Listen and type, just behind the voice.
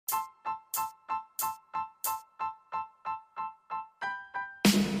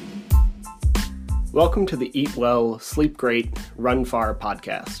Welcome to the Eat Well, Sleep Great, Run Far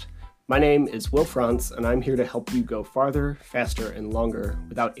podcast. My name is Will Frantz, and I'm here to help you go farther, faster, and longer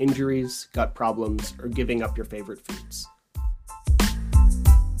without injuries, gut problems, or giving up your favorite foods.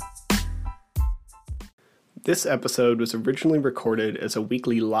 This episode was originally recorded as a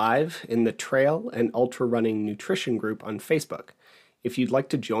weekly live in the Trail and Ultra Running Nutrition group on Facebook. If you'd like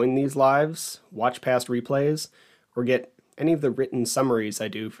to join these lives, watch past replays, or get any of the written summaries I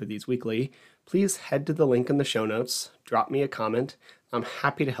do for these weekly, please head to the link in the show notes, drop me a comment. I'm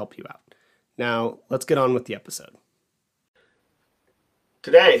happy to help you out. Now, let's get on with the episode.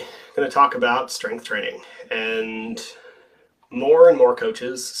 Today, I'm going to talk about strength training, and more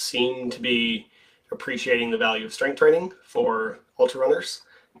coaches seem to be appreciating the value of strength training for ultra runners.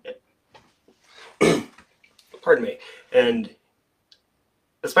 Pardon me. And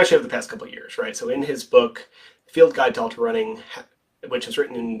especially over the past couple of years, right? So in his book, Field Guide to Ultra Running, which was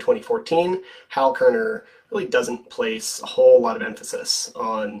written in 2014, Hal Kerner really doesn't place a whole lot of emphasis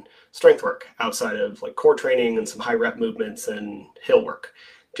on strength work outside of like core training and some high rep movements and hill work.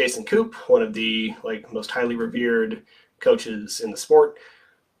 Jason Koop, one of the most highly revered coaches in the sport,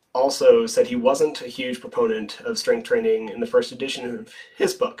 also said he wasn't a huge proponent of strength training in the first edition of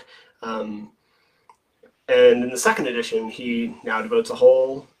his book. And in the second edition, he now devotes a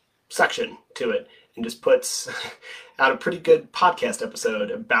whole section to it and just puts out a pretty good podcast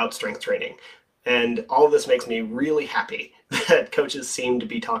episode about strength training. And all of this makes me really happy that coaches seem to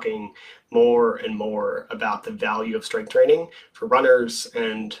be talking more and more about the value of strength training for runners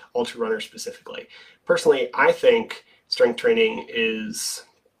and ultra runners specifically. Personally, I think strength training is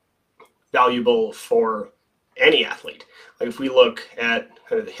valuable for any athlete. Like if we look at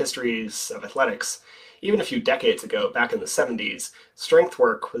kind of the histories of athletics, even a few decades ago, back in the 70s, strength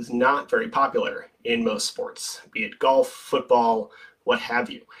work was not very popular in most sports, be it golf, football, what have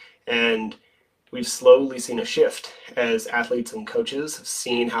you. And we've slowly seen a shift as athletes and coaches have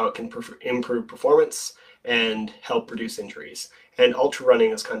seen how it can improve performance and help reduce injuries. And ultra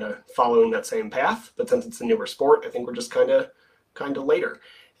running is kind of following that same path, but since it's a newer sport, I think we're just kind of later.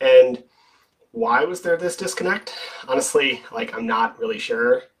 And why was there this disconnect? Honestly, I'm not really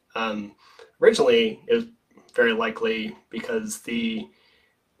sure. Originally, it was very likely because the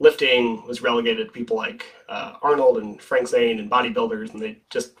lifting was relegated to people like Arnold and Frank Zane and bodybuilders, and they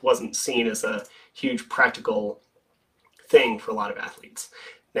just wasn't seen as a huge practical thing for a lot of athletes.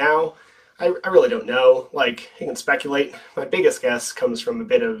 Now, I really don't know. I can speculate. My biggest guess comes from a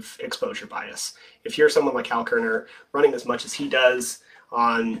bit of exposure bias. If you're someone like Hal Kerner running as much as he does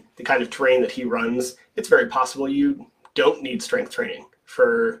on the kind of terrain that he runs, it's very possible you don't need strength training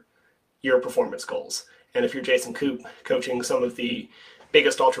for your performance goals. And if you're Jason Koop coaching some of the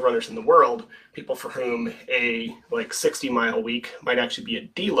biggest ultra runners in the world, people for whom a 60-mile week might actually be a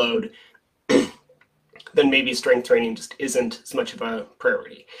deload, then maybe strength training just isn't as much of a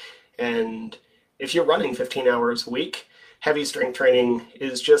priority. And if you're running 15 hours a week, heavy strength training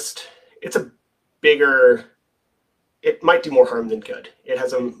is it might do more harm than good. It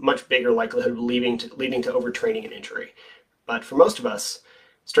has a much bigger likelihood of leading to overtraining and injury. But for most of us,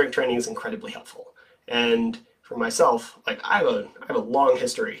 strength training is incredibly helpful. And for myself, I have a long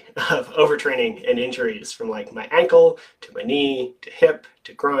history of overtraining and injuries from my ankle to my knee to hip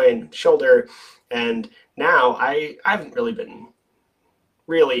to groin, shoulder, and now I haven't really been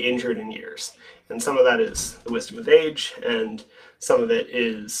injured in years. And some of that is the wisdom of age, and some of it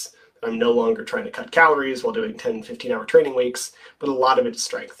is I'm no longer trying to cut calories while doing 10, 15-hour training weeks, but a lot of it is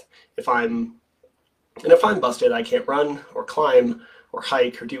strength. If I'm busted, I can't run or climb or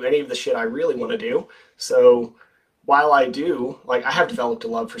hike or do any of the shit I really want to do. So while I do, I have developed a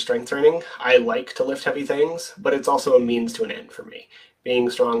love for strength training. I like to lift heavy things, but it's also a means to an end for me. Being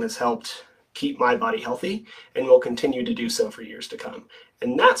strong has helped keep my body healthy and will continue to do so for years to come.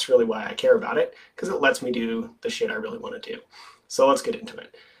 And that's really why I care about it, because it lets me do the shit I really want to do. So let's get into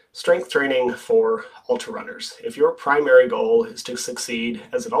it. Strength training for ultra runners. If your primary goal is to succeed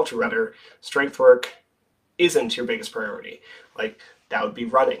as an ultra runner, strength work isn't your biggest priority. That would be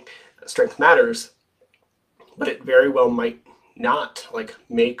running. Strength matters, but it very well might not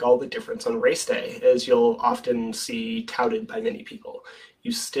make all the difference on race day, as you'll often see touted by many people.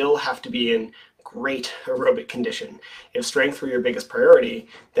 You still have to be in great aerobic condition. If strength were your biggest priority,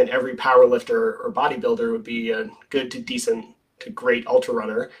 then every powerlifter or bodybuilder would be a good to decent to great ultra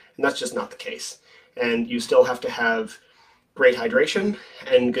runner, and that's just not the case. And you still have to have great hydration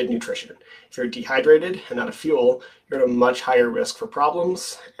and good nutrition. If you're dehydrated and out of fuel, you're at a much higher risk for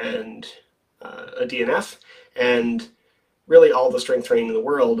problems and a DNF, and really all the strength training in the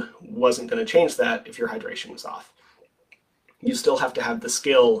world wasn't going to change that if your hydration was off. You still have to have the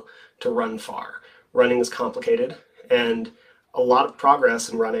skill to run far. running is complicated, and a lot of progress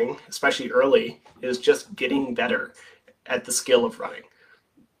in running, especially early, is just getting better at the skill of running.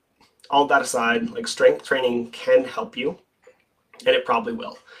 All that aside, like strength training can help you, and it probably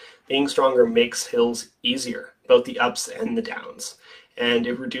will. Being stronger makes hills easier, both the ups and the downs, and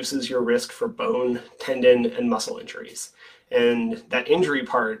it reduces your risk for bone, tendon, and muscle injuries. And that injury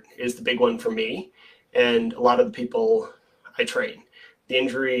part is the big one for me and a lot of the people I train. The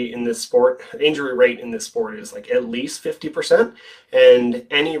injury rate in this sport is like at least 50%, and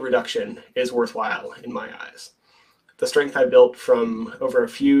any reduction is worthwhile in my eyes. The strength I built from over a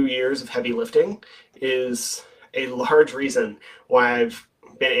few years of heavy lifting is a large reason why I've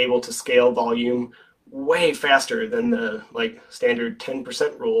been able to scale volume way faster than the like standard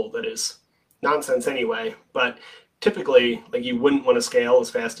 10% rule that is nonsense anyway. But typically, like, you wouldn't want to scale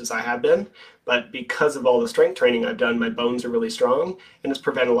as fast as I have been, but because of all the strength training I've done, my bones are really strong and it's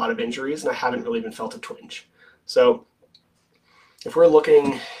prevented a lot of injuries, and I haven't really even felt a twinge. So if we're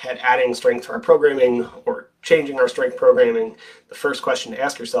looking at adding strength to our programming or changing our strength programming, the first question to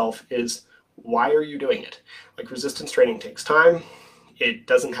ask yourself is, why are you doing it? Like, resistance training takes time. It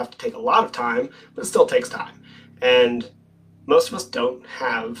doesn't have to take a lot of time, but it still takes time. And most of us don't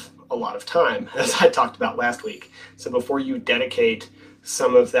have a lot of time, as I talked about last week. So before you dedicate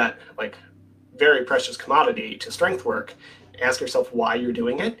some of that like very precious commodity to strength work, ask yourself why you're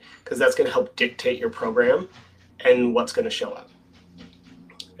doing it, because that's going to help dictate your program and what's going to show up.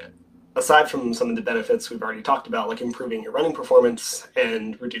 Aside from some of the benefits we've already talked about, like improving your running performance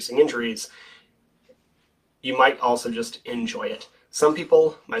and reducing injuries, you might also just enjoy it. Some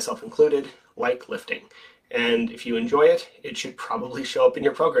people, myself included, like lifting. And if you enjoy it, it should probably show up in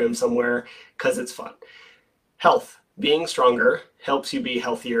your program somewhere because it's fun. Health. Being stronger helps you be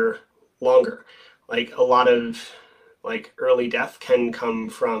healthier longer. Like, a lot of like early death can come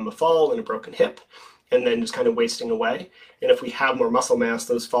from a fall and a broken hip and then just kind of wasting away. And if we have more muscle mass,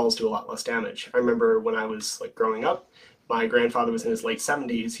 those falls do a lot less damage. I remember when I was like growing up, my grandfather was in his late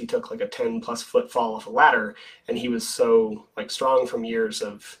 70s. He took like a 10+ foot fall off a ladder, and he was so like strong from years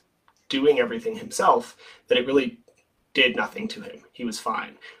of doing everything himself that it really did nothing to him. He was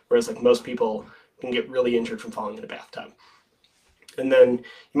fine. Whereas like most people can get really injured from falling in a bathtub. And then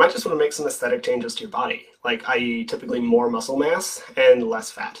you might just want to make some aesthetic changes to your body, like i.e. typically more muscle mass and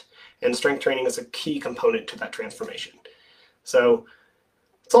less fat. And strength training is a key component to that transformation. So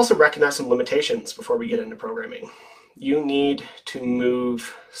let's also recognize some limitations before we get into programming. You need to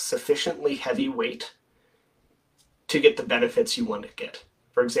move sufficiently heavy weight to get the benefits you want to get.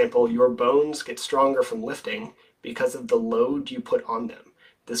 For example, your bones get stronger from lifting because of the load you put on them.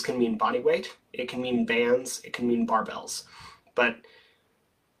 This can mean body weight, it can mean bands, it can mean barbells. But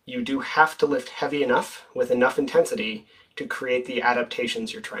you do have to lift heavy enough with enough intensity to create the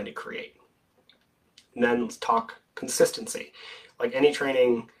adaptations you're trying to create. And then let's talk consistency. Like any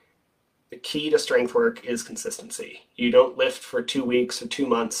training, the key to strength work is consistency. You don't lift for 2 weeks or 2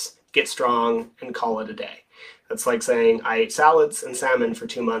 months, get strong, and call it a day. That's like saying, I ate salads and salmon for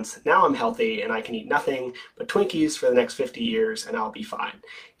 2 months, now I'm healthy and I can eat nothing but Twinkies for the next 50 years and I'll be fine.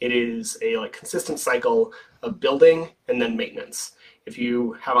 It is a like consistent cycle of building and then maintenance. If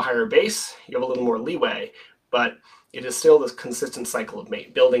you have a higher base, you have a little more leeway, but it is still this consistent cycle of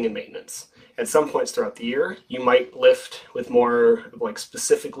building and maintenance. At some points throughout the year, you might lift with more like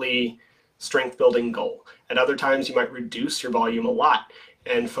specifically strength building goal. At other times, you might reduce your volume a lot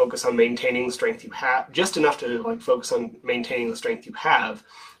and focus on maintaining the strength you have, just enough to like focus on maintaining the strength you have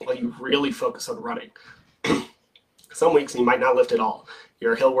while you really focus on running. Some weeks you might not lift at all.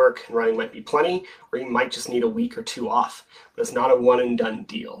 Your hill work and running might be plenty, or you might just need a week or 2 off. But it's not a one and done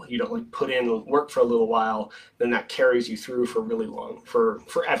deal. You don't like put in work for a little while, then that carries you through for really long, for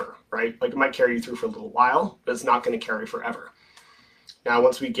forever, right? Like it might carry you through for a little while, but it's not going to carry forever. Now,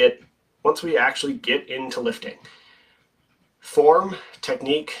 once we actually get into lifting, form,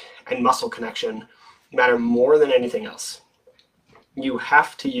 technique, and muscle connection matter more than anything else. You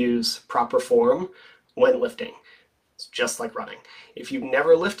have to use proper form when lifting. It's just like running. If you've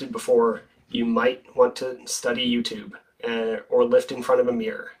never lifted before, you might want to study YouTube or lift in front of a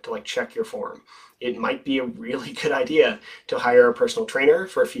mirror to like check your form. It might be a really good idea to hire a personal trainer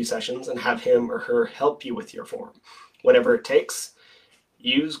for a few sessions and have him or her help you with your form. Whatever it takes,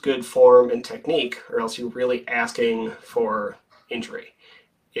 use good form and technique, or else you're really asking for injury.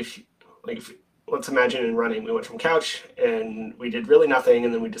 Let's imagine in running, we went from couch and we did really nothing,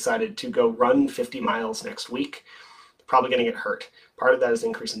 and then we decided to go run 50 miles next week. Probably going to get hurt. Part of that is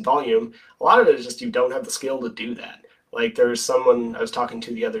increase in volume. A lot of it is just you don't have the skill to do that. Like there's someone I was talking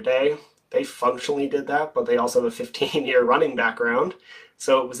to the other day they functionally did that, but they also have a 15-year running background.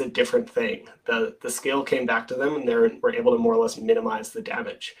 So it was a different thing. The skill came back to them and they were able to more or less minimize the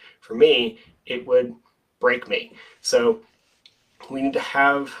damage. For me, it would break me. So we need to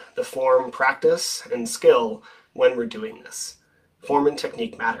have the form, practice, and skill when we're doing this. Form and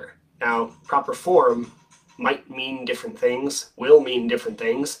technique matter. Now, proper form might mean different things, will mean different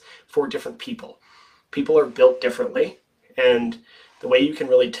things for different people. People are built differently, and the way you can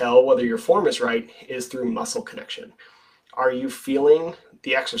really tell whether your form is right is through muscle connection. Are you feeling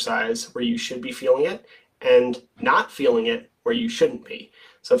the exercise where you should be feeling it and not feeling it where you shouldn't be?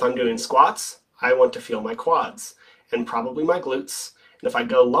 So if I'm doing squats, I want to feel my quads and probably my glutes, and if I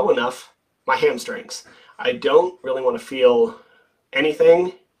go low enough, my hamstrings. I don't really want to feel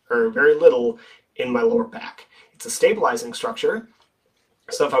anything or very little in my lower back. It's a stabilizing structure,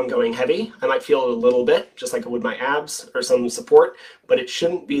 so if I'm going heavy, I might feel it a little bit, just like I would my abs or some support, but it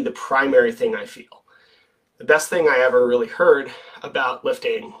shouldn't be the primary thing I feel. The best thing I ever really heard about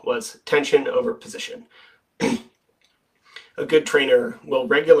lifting was tension over position. A good trainer will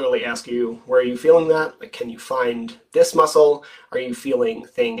regularly ask you, where are you feeling that? Like, can you find this muscle? Are you feeling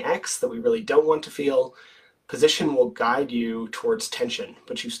thing X that we really don't want to feel? Position will guide you towards tension,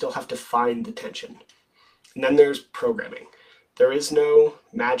 but you still have to find the tension. And then there's programming. There is no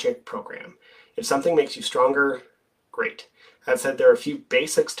magic program. If something makes you stronger, great. That said, there are a few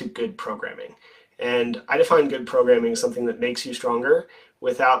basics to good programming. And I define good programming as something that makes you stronger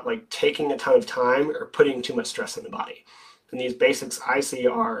without like taking a ton of time or putting too much stress on the body. And these basics I see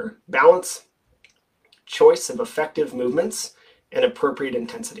are balance, choice of effective movements, and appropriate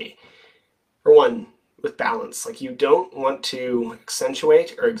intensity. For one, with balance, like you don't want to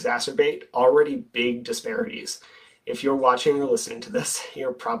accentuate or exacerbate already big disparities. If you're watching or listening to this,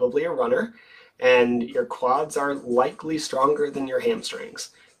 you're probably a runner and your quads are likely stronger than your hamstrings.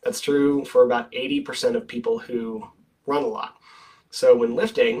 That's true for about 80% of people who run a lot. So when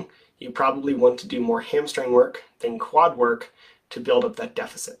lifting, you probably want to do more hamstring work than quad work to build up that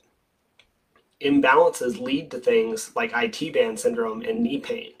deficit. Imbalances lead to things like IT band syndrome and knee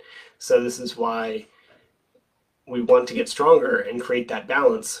pain. So this is why we want to get stronger and create that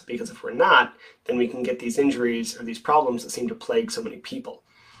balance, because if we're not, then we can get these injuries or these problems that seem to plague so many people.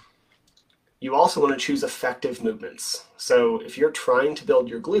 You also want to choose effective movements. So if you're trying to build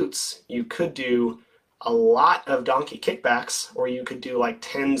your glutes, you could do a lot of donkey kickbacks, or you could do like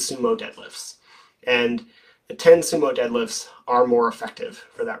 10 sumo deadlifts. And the 10 sumo deadlifts are more effective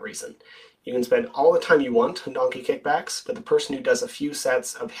for that reason. You can spend all the time you want on donkey kickbacks, but the person who does a few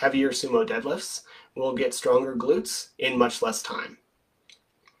sets of heavier sumo deadlifts will get stronger glutes in much less time.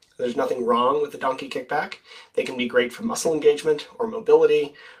 There's nothing wrong with the donkey kickback. They can be great for muscle engagement or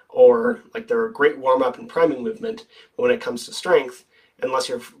mobility, or like they're a great warm-up and priming movement, but when it comes to strength, unless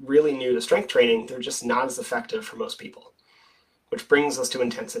you're really new to strength training, they're just not as effective for most people. Which brings us to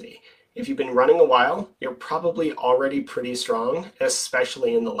intensity. If you've been running a while, you're probably already pretty strong,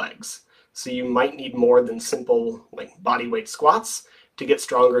 especially in the legs. So you might need more than simple like body weight squats to get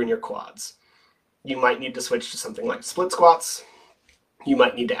stronger in your quads. You might need to switch to something like split squats. You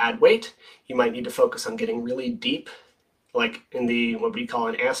might need to add weight. You might need to focus on getting really deep, like in the what we call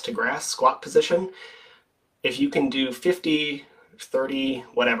an ass to grass squat position. If you can do 50, 30,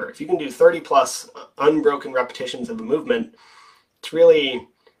 whatever, if you can do 30 plus unbroken repetitions of a movement, it's really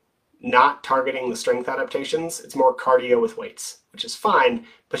not targeting the strength adaptations. It's more cardio with weights, which is fine,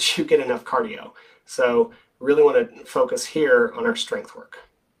 but you get enough cardio. So really want to focus here on our strength work.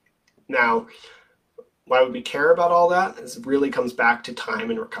 Now, why would we care about all that? Is it really comes back to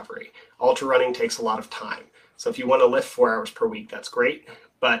time and recovery. Ultra running takes a lot of time. So if you want to lift 4 hours per week, that's great,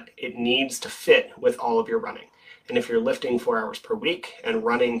 but it needs to fit with all of your running. And if you're lifting 4 hours per week and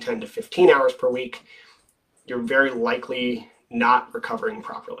running 10 to 15 hours per week, you're very likely not recovering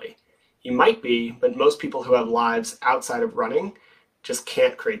properly. You might be, but most people who have lives outside of running just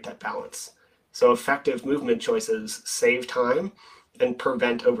can't create that balance. So effective movement choices save time and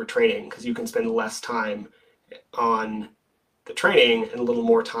prevent overtraining, because you can spend less time on the training and a little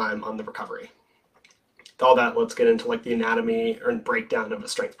more time on the recovery. With all that, let's get into like the anatomy or breakdown of a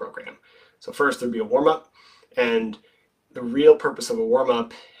strength program. So first there'd be a warm-up, and the real purpose of a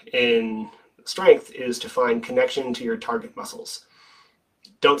warm-up in strength is to find connection to your target muscles.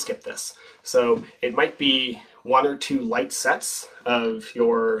 Don't skip this. So it might be 1 or 2 light sets of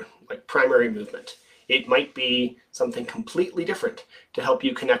your like primary movement. It might be something completely different to help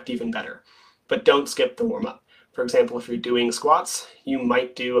you connect even better, but don't skip the warm-up. For example, if you're doing squats, you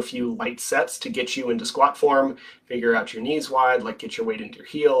might do a few light sets to get you into squat form, figure out your knees wide, like get your weight into your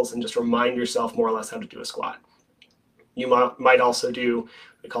heels, and just remind yourself more or less how to do a squat. You might also do,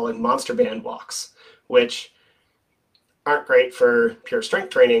 we call it monster band walks, which aren't great for pure strength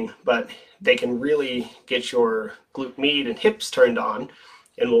training, but they can really get your glute med and hips turned on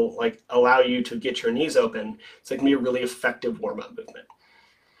and will like allow you to get your knees open. So it can be a really effective warm-up movement.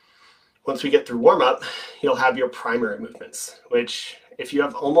 Once we get through warm-up, you'll have your primary movements, which if you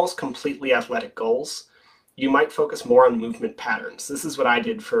have almost completely athletic goals, you might focus more on movement patterns. This is what I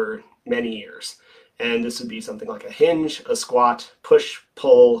did for many years. And this would be something like a hinge, a squat, push,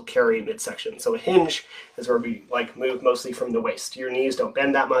 pull, carry, midsection. So a hinge is where we like move mostly from the waist. Your knees don't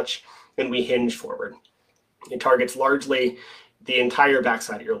bend that much, and we hinge forward. It targets largely the entire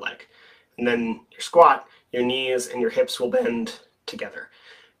backside of your leg. And then your squat, your knees and your hips will bend together.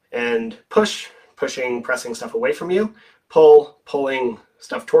 And push, pushing, pressing stuff away from you. Pull, pulling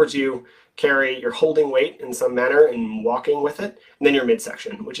stuff towards you. Carry, you're holding weight in some manner and walking with it. And then your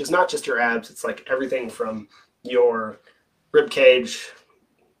midsection, which is not just your abs, it's like everything from your rib cage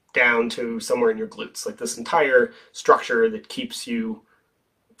down to somewhere in your glutes, like this entire structure that keeps you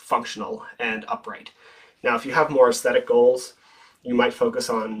functional and upright. Now, if you have more aesthetic goals, you might focus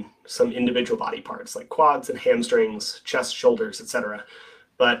on some individual body parts like quads and hamstrings, chest, shoulders, etc.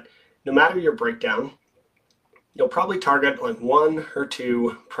 But no matter your breakdown, you'll probably target like 1 or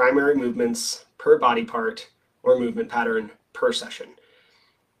 2 primary movements per body part or movement pattern per session.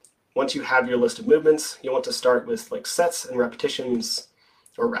 Once you have your list of movements, you'll want to start with like sets and repetitions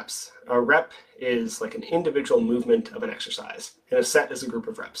or reps. A rep is like an individual movement of an exercise, and a set is a group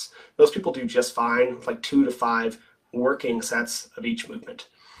of reps. Most people do just fine with like 2 to 5 working sets of each movement.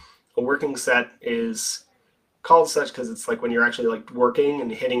 A working set is called such because it's like when you're actually like working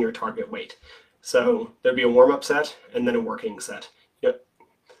and hitting your target weight. So there'd be a warm-up set and then a working set. Yep.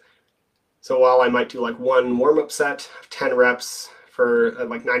 So while I might do like 1 warm-up set of 10 reps for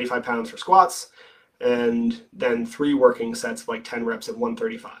like 95 pounds for squats, and then 3 working sets of like 10 reps at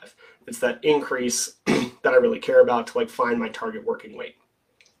 135. It's that increase that I really care about to like find my target working weight.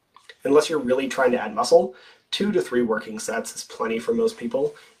 Unless you're really trying to add muscle, 2 to 3 working sets is plenty for most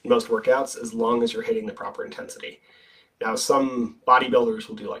people in most workouts, as long as you're hitting the proper intensity. Now, some bodybuilders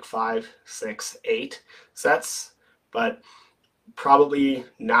will do like 5, 6, 8 sets, but probably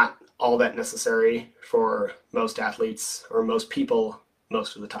not all that necessary for most athletes or most people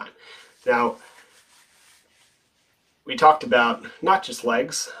most of the time. Now, we talked about not just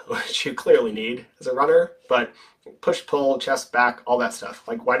legs, which you clearly need as a runner, but push, pull, chest, back, all that stuff.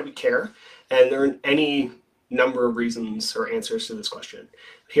 Like, why do we care? And there are any number of reasons or answers to this question.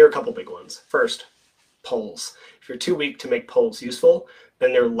 Here are a couple big ones. First, pulls. If you're too weak to make pulls useful,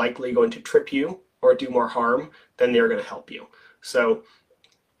 then they're likely going to trip you or do more harm than they're going to help you. So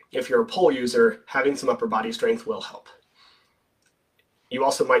if you're a pull user, having some upper body strength will help. You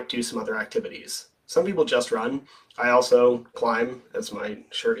also might do some other activities. Some people just run. I also climb, as my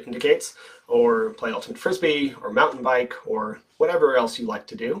shirt indicates, or play ultimate frisbee or mountain bike or whatever else you like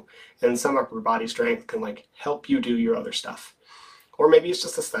to do. And some upper body strength can like help you do your other stuff. Or maybe it's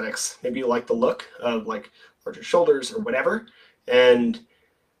just aesthetics. Maybe you like the look of like larger shoulders or whatever, and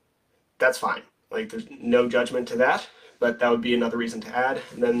that's fine. Like, there's no judgment to that, but that would be another reason to add.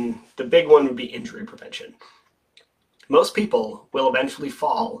 And then the big one would be injury prevention. Most people will eventually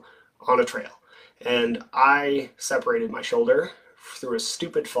fall on a trail, and I separated my shoulder through a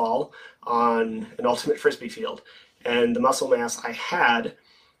stupid fall on an ultimate frisbee field, and the muscle mass I had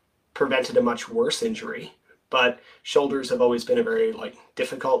prevented a much worse injury. But shoulders have always been a very like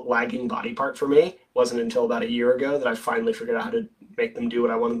difficult lagging body part for me. It wasn't until about a year ago that I finally figured out how to make them do what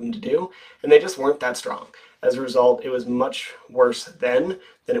I wanted them to do, and they just weren't that strong. As a result, it was much worse then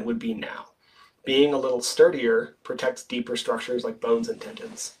than it would be now. Being a little sturdier protects deeper structures like bones and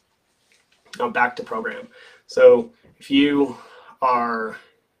tendons. Now back to program. So if you are,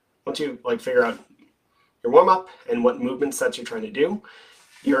 once you like figure out your warm-up and what movement sets you're trying to do,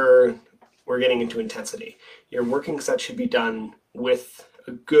 we're getting into intensity. Your working set should be done with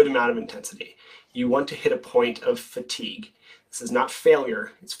a good amount of intensity. You want to hit a point of fatigue. This is not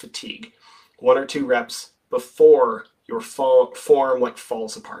failure, it's fatigue. 1 or 2 reps before your form like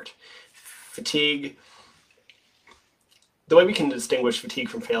falls apart. Fatigue, the way we can distinguish fatigue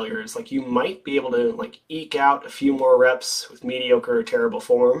from failure is like you might be able to like eke out a few more reps with mediocre or terrible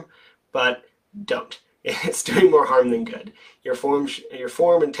form, but don't. It's doing more harm than good. Your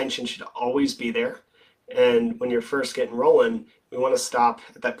form and tension should always be there. And when you're first getting rolling, we want to stop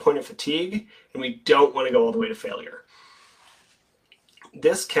at that point of fatigue, and we don't want to go all the way to failure.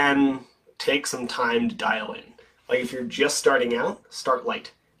 This can take some time to dial in. Like if you're just starting out, start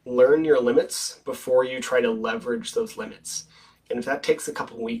light. Learn your limits before you try to leverage those limits. And if that takes a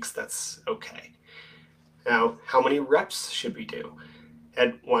couple weeks, that's okay. Now, how many reps should we do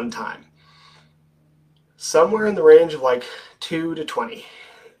at one time? Somewhere in the range of like 2 to 20.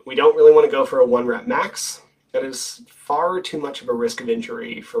 We don't really want to go for a 1 rep max. That is far too much of a risk of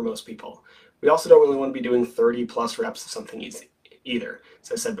injury for most people. We also don't really want to be doing 30 plus reps of something easy either.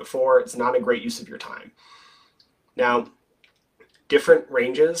 As I said before, it's not a great use of your time. Now, different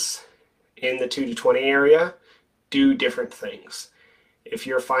ranges in the 2 to 20 area do different things. If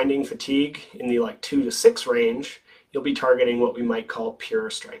you're finding fatigue in the like 2 to 6 range, you'll be targeting what we might call pure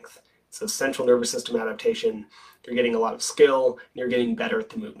strength. It's a central nervous system adaptation. You're getting a lot of skill, and you're getting better at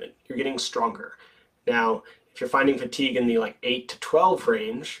the movement. You're getting stronger. Now, if you're finding fatigue in the like 8 to 12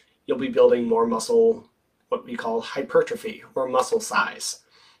 range, you'll be building more muscle, what we call hypertrophy, or muscle size.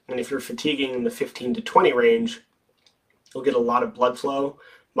 And if you're fatiguing in the 15 to 20 range, you'll get a lot of blood flow,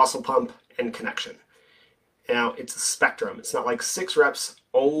 muscle pump, and connection. Now, it's a spectrum. It's not like 6 reps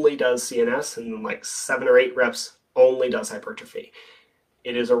only does CNS and then like 7 or 8 reps only does hypertrophy.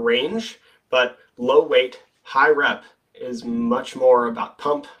 It is a range, but low weight, high rep is much more about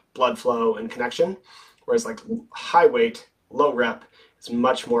pump, blood flow, and connection, whereas like high weight, low rep is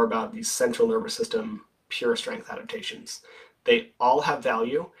much more about these central nervous system pure strength adaptations. They all have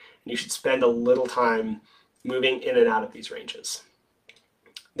value, and you should spend a little time moving in and out of these ranges.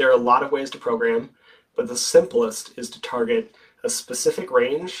 There are a lot of ways to program, but the simplest is to target a specific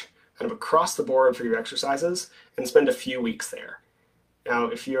range kind of across the board for your exercises and spend a few weeks there. Now,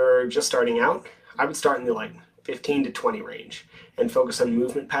 if you're just starting out, I would start in the like 15 to 20 range and focus on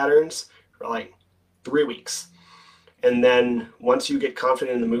movement patterns for like 3 weeks. And then once you get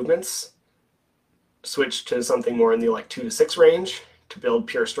confident in the movements, switch to something more in the like 2 to 6 range to build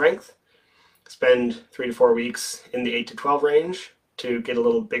pure strength. Spend 3 to 4 weeks in the 8 to 12 range to get a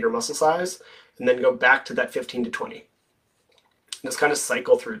little bigger muscle size, and then go back to that 15 to 20. Just kind of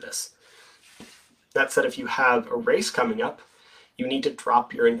cycle through this. That said, if you have a race coming up, you need to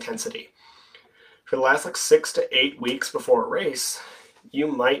drop your intensity. For the last like 6 to 8 weeks before a race, you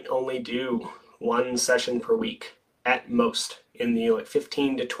might only do 1 session per week at most in the like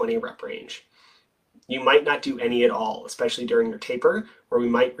 15 to 20 rep range. You might not do any at all, especially during your taper, where we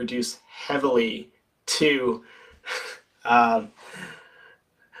might reduce heavily to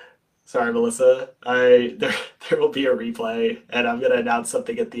sorry, Melissa. There will be a replay, and I'm going to announce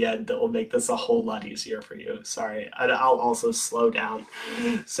something at the end that will make this a whole lot easier for you. Sorry. I'll also slow down.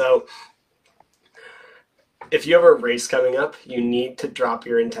 So if you have a race coming up, you need to drop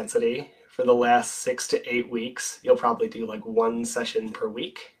your intensity. For the last 6 to 8 weeks, you'll probably do like 1 session per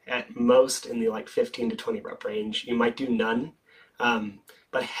week, at most in the like 15 to 20 rep range. You might do none,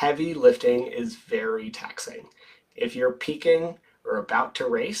 but heavy lifting is very taxing. If you're peaking or about to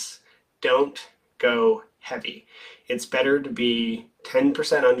race, don't go heavy. It's better to be 10%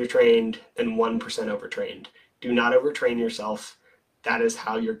 undertrained than 1% overtrained. Do not overtrain yourself. That is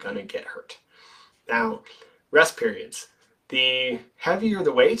how you're going to get hurt. Now, rest periods. The heavier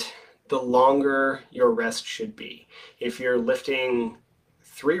the weight, the longer your rest should be. If you're lifting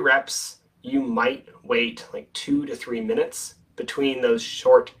 3 reps, you might wait like 2 to 3 minutes between those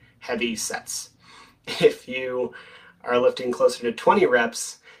short, heavy sets. If you are lifting closer to 20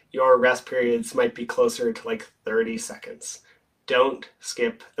 reps, your rest periods might be closer to like 30 seconds. Don't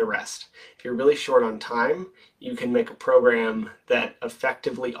skip the rest. If you're really short on time, you can make a program that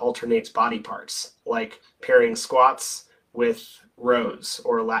effectively alternates body parts, like pairing squats with rows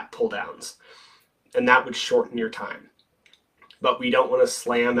or lat pull downs, and that would shorten your time. But we don't want to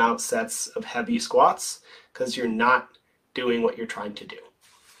slam out sets of heavy squats because you're not doing what you're trying to do.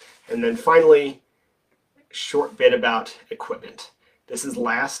 And then finally, short bit about equipment. This is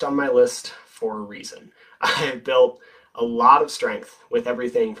last on my list for a reason. I have built a lot of strength with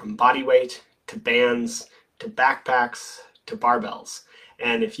everything from body weight to bands to backpacks to barbells.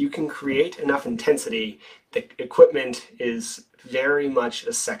 And if you can create enough intensity, the equipment is very much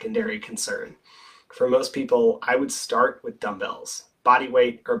a secondary concern. For most people, I would start with dumbbells, body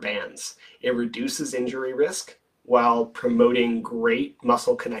weight, or bands. It reduces injury risk while promoting great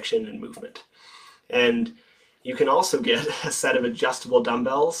muscle connection and movement. And you can also get a set of adjustable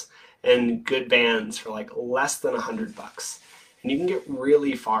dumbbells and good bands for like less than $100. And you can get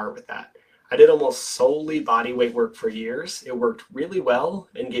really far with that. I did almost solely body weight work for years. It worked really well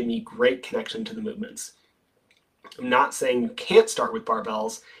and gave me great connection to the movements. I'm not saying you can't start with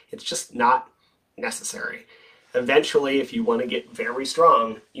barbells, it's just not necessary. Eventually, if you want to get very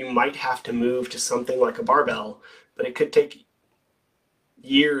strong, you might have to move to something like a barbell, but it could take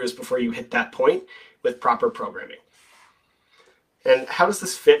years before you hit that point with proper programming. And how does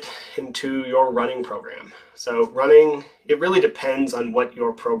this fit into your running program? So running, it really depends on what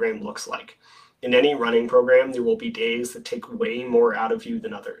your program looks like. In any running program, there will be days that take way more out of you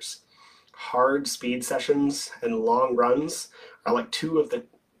than others. Hard speed sessions and long runs are like two of the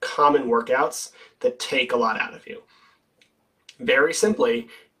common workouts that take a lot out of you. Very simply,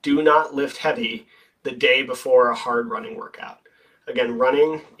 do not lift heavy the day before a hard running workout. Again,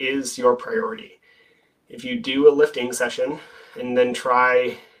 running is your priority. If you do a lifting session and then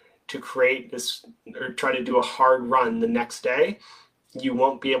try to create this or try to do a hard run the next day, you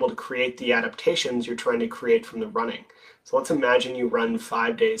won't be able to create the adaptations you're trying to create from the running. So let's imagine you run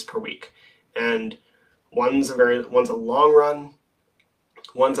 5 days per week, and one's a long run,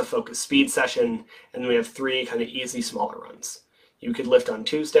 one's a focused speed session, and then we have 3 kind of easy smaller runs. You could lift on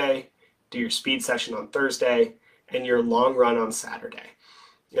Tuesday, do your speed session on Thursday, and your long run on Saturday.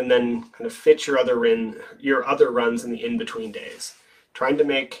 And then kind of fit your other runs in the in-between days. Trying to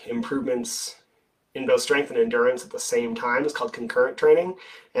make improvements in both strength and endurance at the same time is called concurrent training.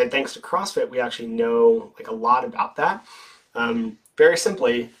 And thanks to CrossFit, we actually know a lot about that. Very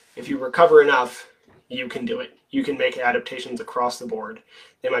simply, if you recover enough, you can do it. You can make adaptations across the board.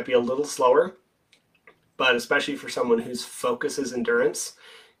 They might be a little slower, but especially for someone whose focus is endurance,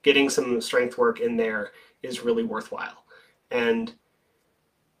 getting some strength work in there is really worthwhile. And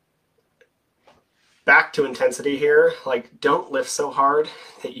back to intensity here, don't lift so hard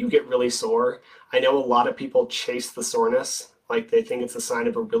that you get really sore. I know a lot of people chase the soreness, they think it's a sign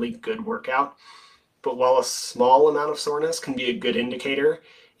of a really good workout. But while a small amount of soreness can be a good indicator,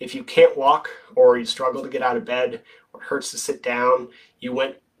 if you can't walk or you struggle to get out of bed or it hurts to sit down, you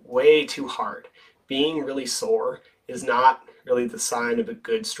went way too hard. Being really sore is not really the sign of a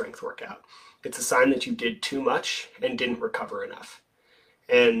good strength workout. It's a sign that you did too much and didn't recover enough.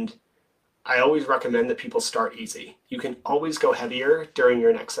 And I always recommend that people start easy. You can always go heavier during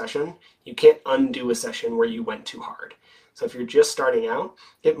your next session. You can't undo a session where you went too hard. So if you're just starting out,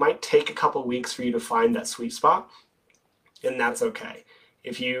 it might take a couple weeks for you to find that sweet spot, and that's okay.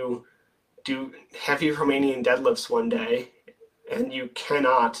 If you do heavy Romanian deadlifts one day and you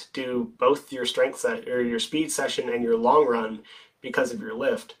cannot do both your your speed session and your long run because of your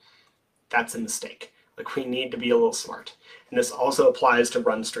lift, that's a mistake. We need to be a little smart. And this also applies to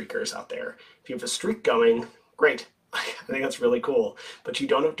run streakers out there. If you have a streak going, great. I think that's really cool. But you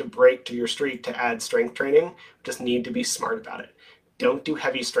don't have to break to your streak to add strength training. You just need to be smart about it. Don't do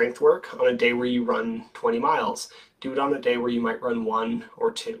heavy strength work on a day where you run 20 miles. Do it on a day where you might run 1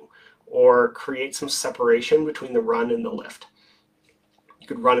 or 2. Or create some separation between the run and the lift. You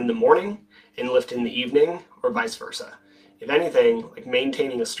could run in the morning and lift in the evening, or vice versa. If anything,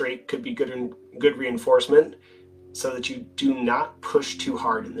 maintaining a streak could be good reinforcement so that you do not push too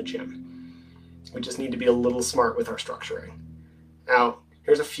hard in the gym. We just need to be a little smart with our structuring. Now,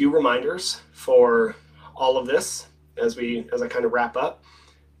 here's a few reminders for all of this as I kind of wrap up.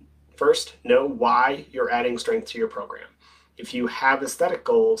 First, know why you're adding strength to your program. If you have aesthetic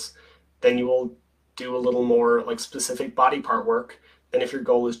goals, then you will do a little more specific body part work than if your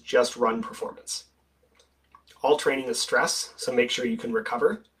goal is just run performance. All training is stress, so make sure you can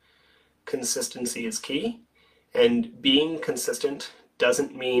recover. Consistency is key, and being consistent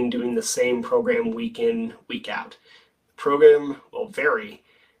doesn't mean doing the same program week in, week out. The program will vary,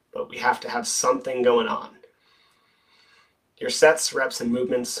 but we have to have something going on. Your sets, reps, and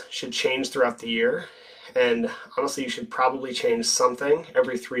movements should change throughout the year, and honestly, you should probably change something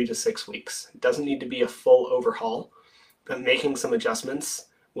every 3 to 6 weeks. It doesn't need to be a full overhaul, but making some adjustments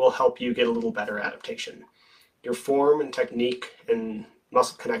will help you get a little better adaptation. Your form and technique and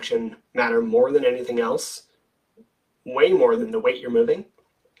muscle connection matter more than anything else, way more than the weight you're moving.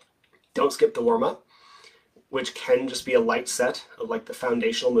 Don't skip the warm-up, which can just be a light set of the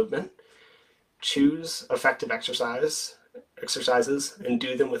foundational movement. Choose effective exercises and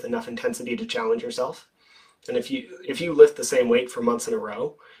do them with enough intensity to challenge yourself. And if you lift the same weight for months in a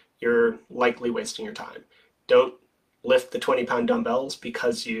row, you're likely wasting your time. Don't lift the 20-pound dumbbells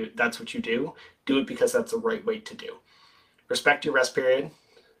because that's what you do. Do it because that's the right weight to do. Respect your rest period.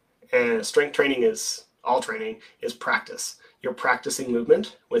 And strength training all training is practice. You're practicing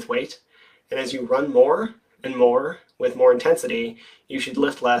movement with weight. And as you run more and more with more intensity, you should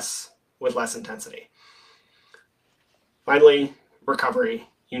lift less with less intensity. Finally, recovery.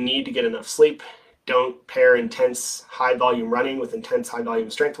 You need to get enough sleep. Don't pair intense high volume running with intense high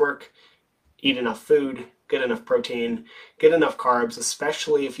volume strength work. Eat enough food. Get enough protein, get enough carbs,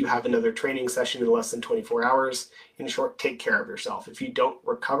 especially if you have another training session in less than 24 hours. In short, take care of yourself. If you don't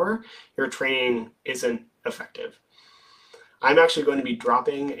recover, your training isn't effective. I'm actually going to be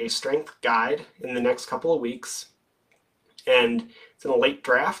dropping a strength guide in the next couple of weeks, and it's in a late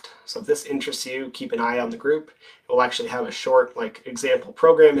draft. So if this interests you, keep an eye on the group. It will actually have a short example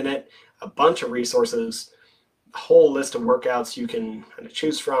program in it. a bunch of resources, a whole list of workouts you can kind of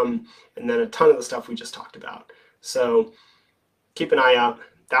choose from, and then a ton of the stuff we just talked about. So keep an eye out.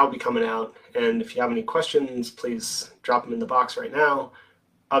 That will be coming out. And if you have any questions, please drop them in the box right now.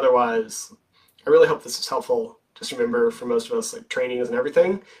 Otherwise, I really hope this is helpful. Just remember, for most of us, like, training isn't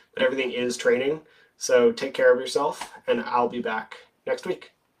everything, but everything is training. So take care of yourself, and I'll be back next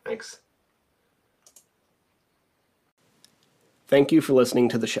week. Thanks. Thank you for listening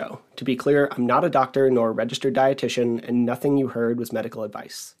to the show. To be clear, I'm not a doctor nor a registered dietitian, and nothing you heard was medical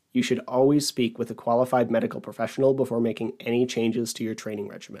advice. You should always speak with a qualified medical professional before making any changes to your training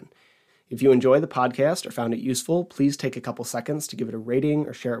regimen. If you enjoy the podcast or found it useful, please take a couple seconds to give it a rating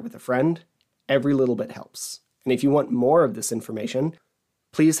or share it with a friend. Every little bit helps. And if you want more of this information,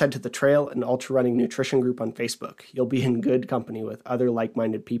 please head to the Trail and Ultra Running Nutrition group on Facebook. You'll be in good company with other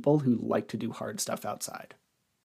like-minded people who like to do hard stuff outside.